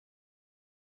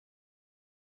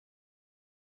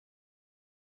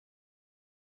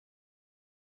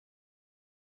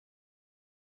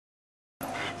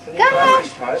Go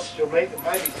ahead. You'll meet the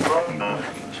baby tomorrow.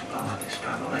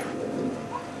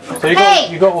 So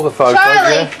you got all the photos,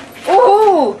 Charlie. yeah?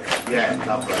 Ooh. Yeah,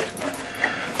 lovely.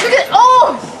 Look at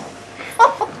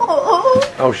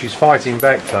Oh, she's fighting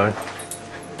back, Tone.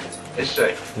 Is she?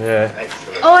 Yeah.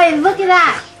 Excellent. Oh, and look at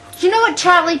that. Do you know what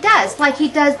Charlie does? Like he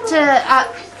does to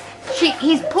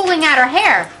he's pulling out her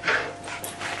hair.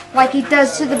 Like he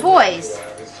does to the boys.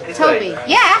 Toby.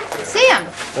 Yeah, see him.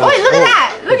 Oh, look at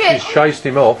that. Look She's at. chased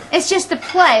him off. It's just a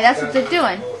play. That's what they're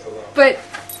doing. But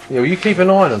Yeah, well, you keep an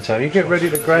eye on him, Tone. You get ready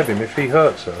to grab him if he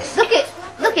hurts her. look at.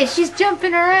 She's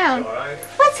jumping around.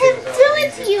 What's him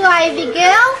doing to you, Ivy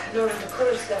girl?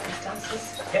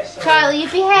 Charlie, you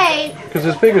behave. Because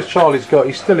as big as Charlie's got,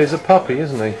 he still is a puppy,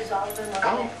 isn't he?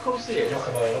 Oh, of course he is.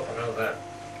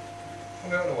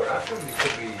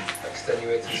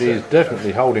 She is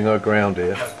definitely holding her ground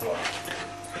here.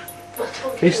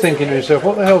 He's thinking to himself,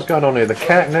 what the hell's going on here? The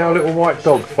cat now, a little white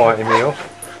dog fighting me off.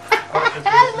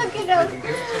 Look at him.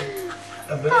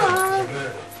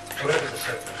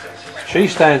 She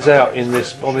stands out in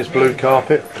on this blue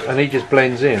carpet, and he just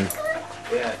blends in.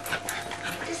 Yeah.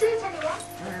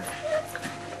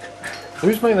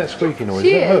 Who's making that squeaky noise?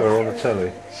 She Is it her is. or on the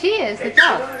telly? She is the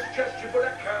dog.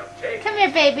 Come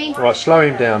here, baby. Right, slow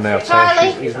him down now, Tone.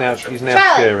 Charlie. He's now Charlie.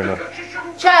 scaring her.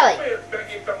 Charlie,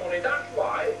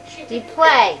 do you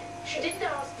play?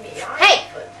 Hey!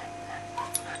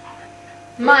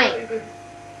 Mike.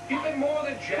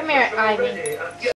 Come here, Ivy.